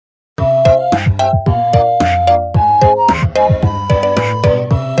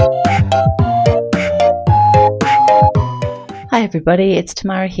everybody, it's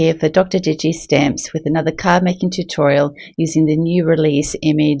Tamara here for Dr. Digi Stamps with another card making tutorial using the new release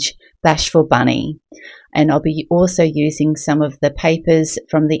image Bashful Bunny. And I'll be also using some of the papers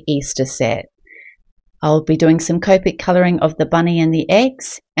from the Easter set. I'll be doing some Copic colouring of the bunny and the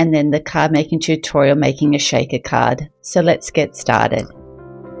eggs, and then the card making tutorial making a shaker card. So let's get started.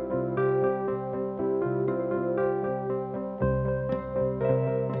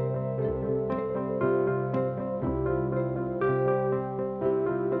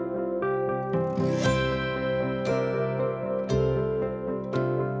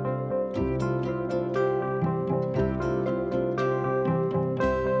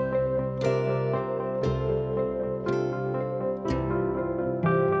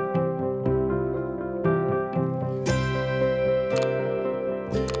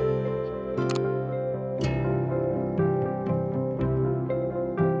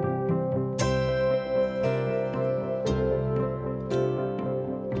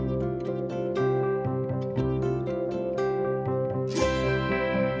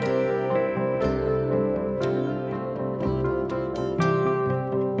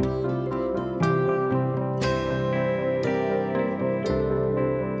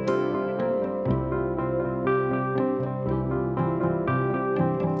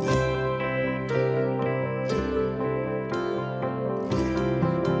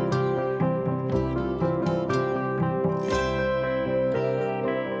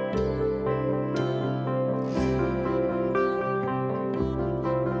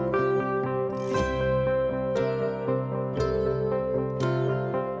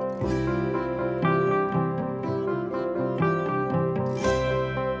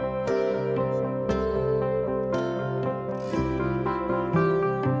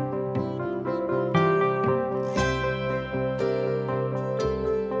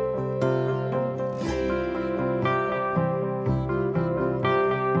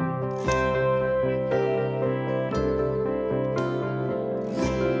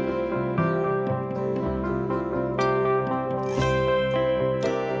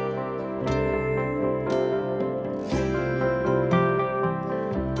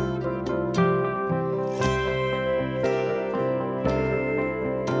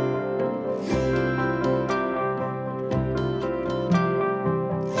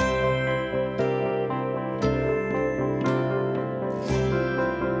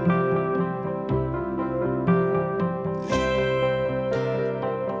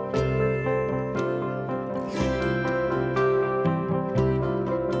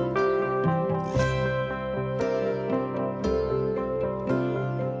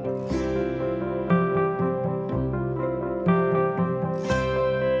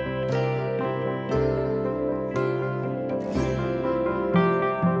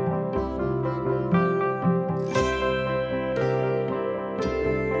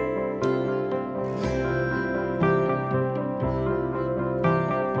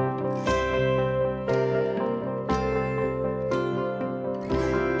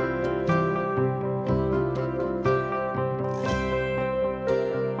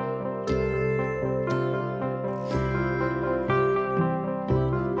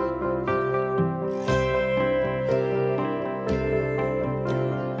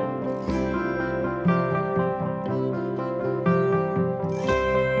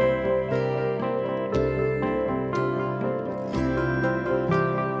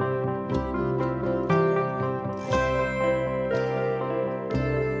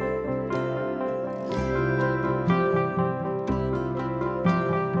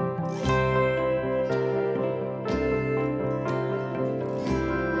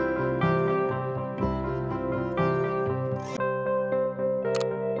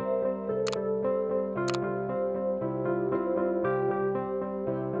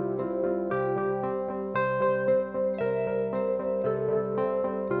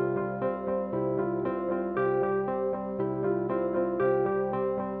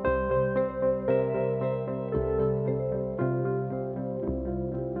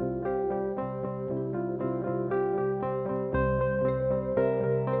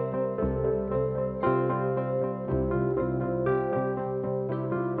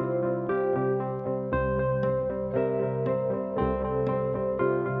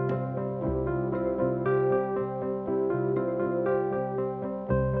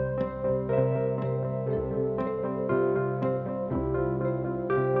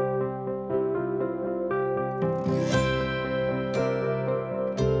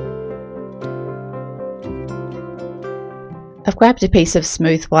 grabbed a piece of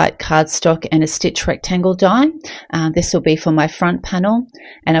smooth white cardstock and a stitch rectangle die. This will be for my front panel,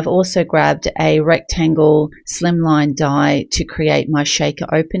 and I've also grabbed a rectangle slimline die to create my shaker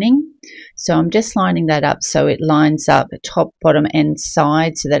opening. So I'm just lining that up so it lines up top, bottom and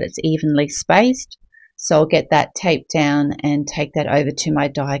side so that it's evenly spaced. So I'll get that taped down and take that over to my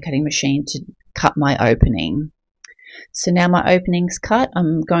die cutting machine to cut my opening. So now my opening's cut,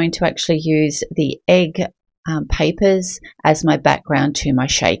 I'm going to actually use the egg papers as my background to my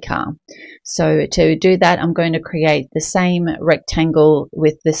shaker. So to do that, I'm going to create the same rectangle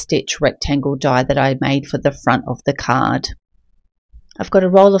with the stitch rectangle die that I made for the front of the card. I've got a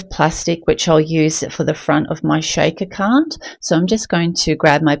roll of plastic which I'll use for the front of my shaker card. So I'm just going to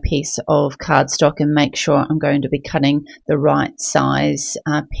grab my piece of cardstock and make sure I'm going to be cutting the right size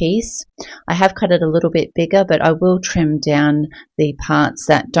piece. I have cut it a little bit bigger, but I will trim down the parts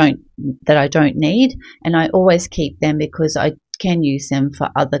that I don't need, and I always keep them because I can use them for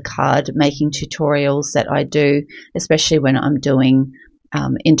other card making tutorials that I do, especially when I'm doing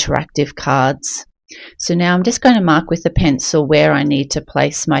interactive cards. So now I'm just going to mark with the pencil where I need to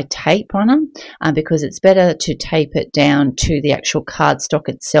place my tape on them, because it's better to tape it down to the actual cardstock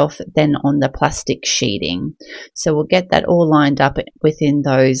itself than on the plastic sheeting. So we'll get that all lined up within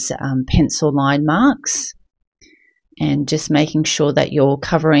those pencil line marks, and just making sure that you're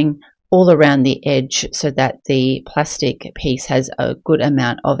covering all around the edge so that the plastic piece has a good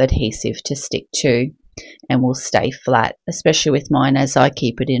amount of adhesive to stick to and will stay flat, especially with mine as I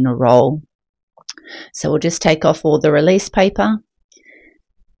keep it in a roll. So we'll just take off all the release paper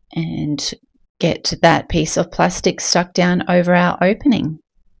and get that piece of plastic stuck down over our opening.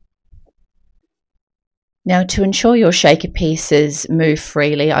 Now, to ensure your shaker pieces move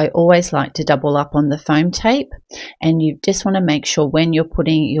freely, I always like to double up on the foam tape, and you just want to make sure when you're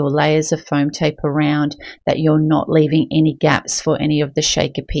putting your layers of foam tape around that you're not leaving any gaps for any of the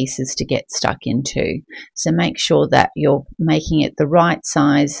shaker pieces to get stuck into. So make sure that you're making it the right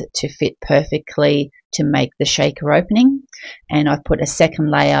size to fit perfectly to make the shaker opening, and I've put a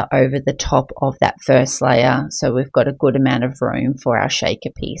second layer over the top of that first layer so we've got a good amount of room for our shaker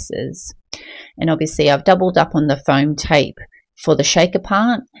pieces. And obviously I've doubled up on the foam tape for the shaker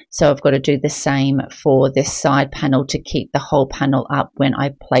part, so I've got to do the same for this side panel to keep the whole panel up when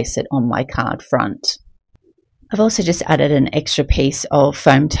I place it on my card front. I've also just added an extra piece of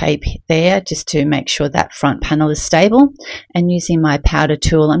foam tape there just to make sure that front panel is stable, and using my powder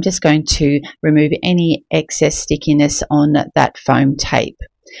tool I'm just going to remove any excess stickiness on that foam tape.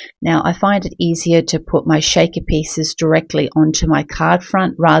 Now I find it easier to put my shaker pieces directly onto my card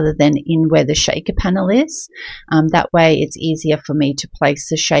front rather than in where the shaker panel is. That way it's easier for me to place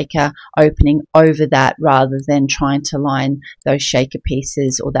the shaker opening over that rather than trying to line those shaker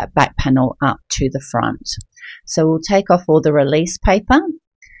pieces or that back panel up to the front. So we'll take off all the release paper,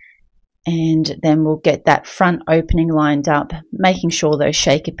 and then we'll get that front opening lined up, making sure those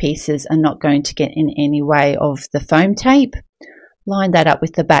shaker pieces are not going to get in any way of the foam tape. Line that up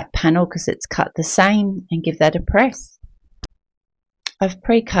with the back panel because it's cut the same, and give that a press. I've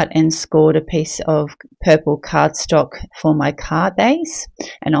pre-cut and scored a piece of purple cardstock for my card base,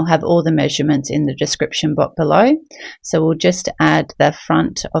 and I'll have all the measurements in the description box below. So we'll just add the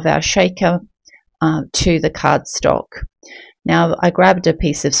front of our shaker to the cardstock. Now I grabbed a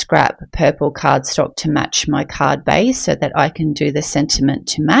piece of scrap purple cardstock to match my card base so that I can do the sentiment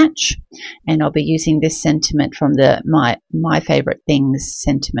to match, and I'll be using this sentiment from the My Favorite Things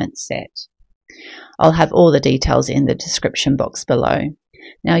sentiment set. I'll have all the details in the description box below.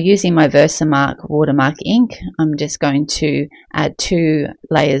 Now using my Versamark watermark ink, I'm just going to add 2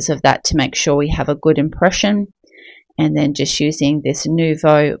 layers of that to make sure we have a good impression, and then just using this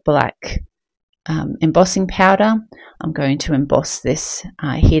Nouveau black embossing powder, I'm going to emboss this,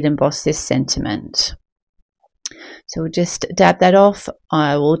 heat emboss this sentiment. So we'll just dab that off.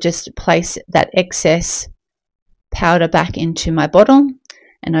 I will just place that excess powder back into my bottle,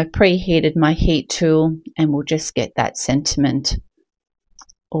 and I've preheated my heat tool, and we'll just get that sentiment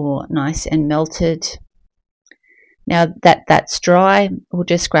all nice and melted. Now that that's dry, we'll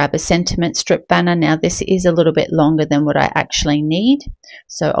just grab a sentiment strip banner. Now this is a little bit longer than what I actually need,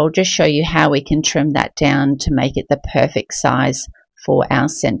 so I'll just show you how we can trim that down to make it the perfect size for our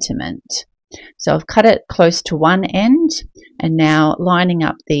sentiment. So I've cut it close to one end, and now lining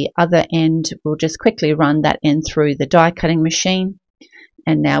up the other end, we'll just quickly run that end through the die cutting machine,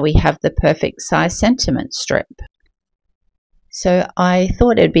 and now we have the perfect size sentiment strip. So I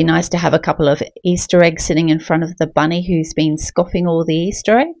thought it'd be nice to have a couple of Easter eggs sitting in front of the bunny who's been scoffing all the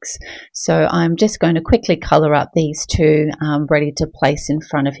Easter eggs. So I'm just going to quickly colour up these two ready to place in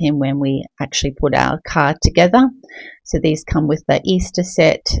front of him when we actually put our card together. So these come with the Easter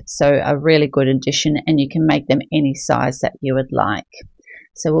set, so a really good addition, and you can make them any size that you would like.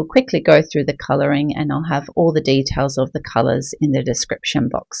 So we'll quickly go through the colouring, and I'll have all the details of the colours in the description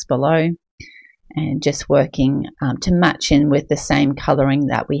box below. And just working to match in with the same colouring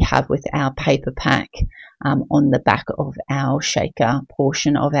that we have with our paper pack on the back of our shaker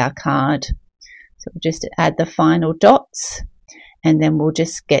portion of our card. So we'll just add the final dots, and then we'll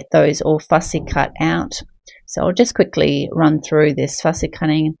just get those all fussy cut out. So I'll just quickly run through this fussy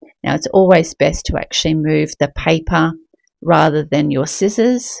cutting. Now it's always best to actually move the paper rather than your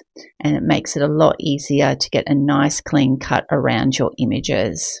scissors, and it makes it a lot easier to get a nice clean cut around your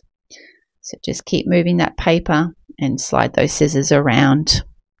images. So just keep moving that paper and slide those scissors around.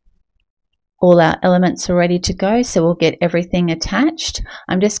 All our elements are ready to go, so we'll get everything attached.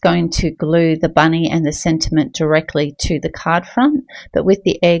 I'm just going to glue the bunny and the sentiment directly to the card front, but with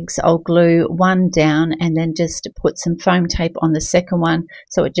the eggs I'll glue one down and then just put some foam tape on the second one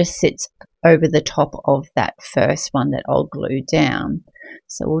so it just sits over the top of that first one that I'll glue down.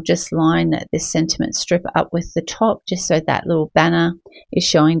 So we'll just line this sentiment strip up with the top just so that little banner is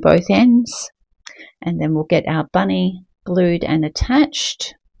showing both ends. And then we'll get our bunny glued and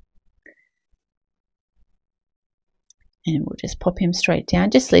attached. And we'll just pop him straight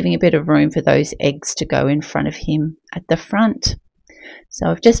down, just leaving a bit of room for those eggs to go in front of him at the front. So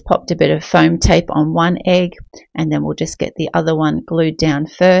I've just popped a bit of foam tape on one egg, and then we'll just get the other one glued down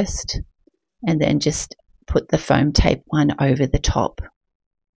first, and then just put the foam tape one over the top.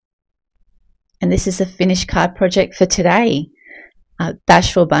 And this is a finished card project for today.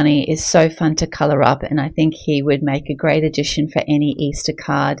 Bashful Bunny is so fun to colour up, and I think he would make a great addition for any Easter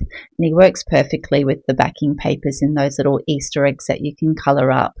card. And he works perfectly with the backing papers in those little Easter eggs that you can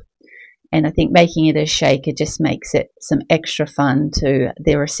colour up. And I think making it a shaker just makes it some extra fun to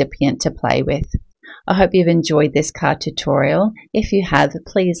the recipient to play with. I hope you've enjoyed this card tutorial. If you have,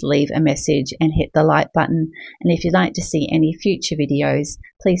 please leave a message and hit the like button. And if you'd like to see any future videos,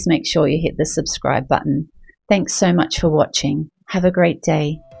 please make sure you hit the subscribe button. Thanks so much for watching. Have a great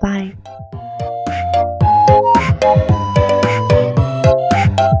day. Bye.